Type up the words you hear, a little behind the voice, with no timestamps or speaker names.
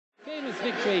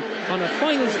victory on a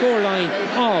final scoreline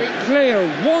of Clare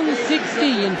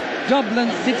 116,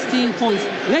 Dublin 16 points.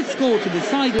 Let's go to the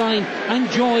sideline and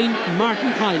join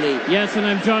Martin Kiely. Yes, and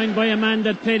I'm joined by a man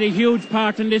that played a huge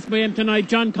part in this game tonight,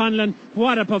 John Conlon.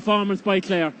 What a performance by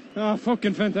Clare. Oh,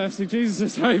 fucking fantastic.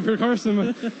 Jesus, sorry for cursing,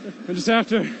 but I'm just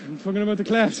after fucking about the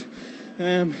class.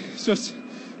 It's just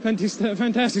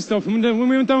fantastic stuff. When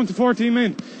we went down to 14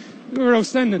 men, we were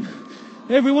outstanding.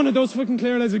 Every one of those fucking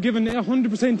Clare lads have given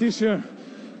 100% this year.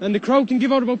 And the crowd can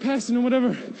give out about passing and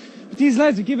whatever. But these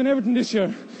lads have given everything this year.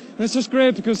 And it's just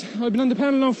great because I've been on the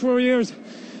panel now for 4 years.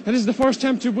 And this is the first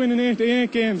championship win in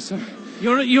eight games. So.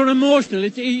 You're emotional.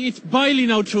 It's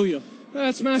boiling out through you.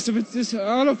 It's massive.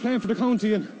 I love playing for the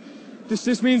county, and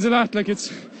this means a lot. Like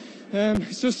it's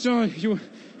just you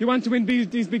want to win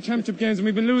these big championship games, and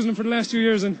we've been losing them for the last few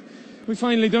years, and we've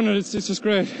finally done it. It's just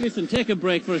great. Listen, take a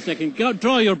break for a second.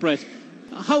 Draw your breath.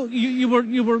 How you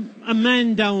were a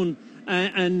man down,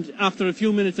 and after a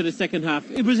few minutes of the second half,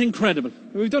 it was incredible.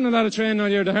 We've done a lot of training all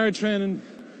year, the hard training.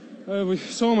 We've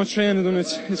so much training done.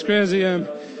 It's crazy, and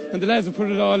the lads have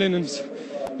put it all in, and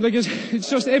it's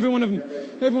just every one of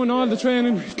them, all the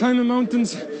training, climbing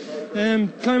mountains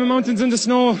in the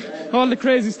snow, all the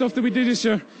crazy stuff that we did this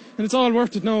year, and it's all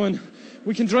worth it now, and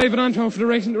we can drive it on for the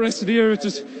rest of the year, which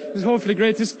is hopefully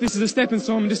great. This is a stepping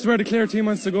stone, and this is where the Clare team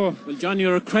wants to go. Well, John,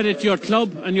 you're a credit to your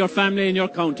club and your family and your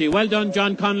county. Well done,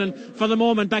 John Conlon. For the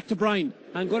moment, back to Brian.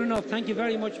 And good enough. Thank you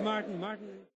very much, Martin.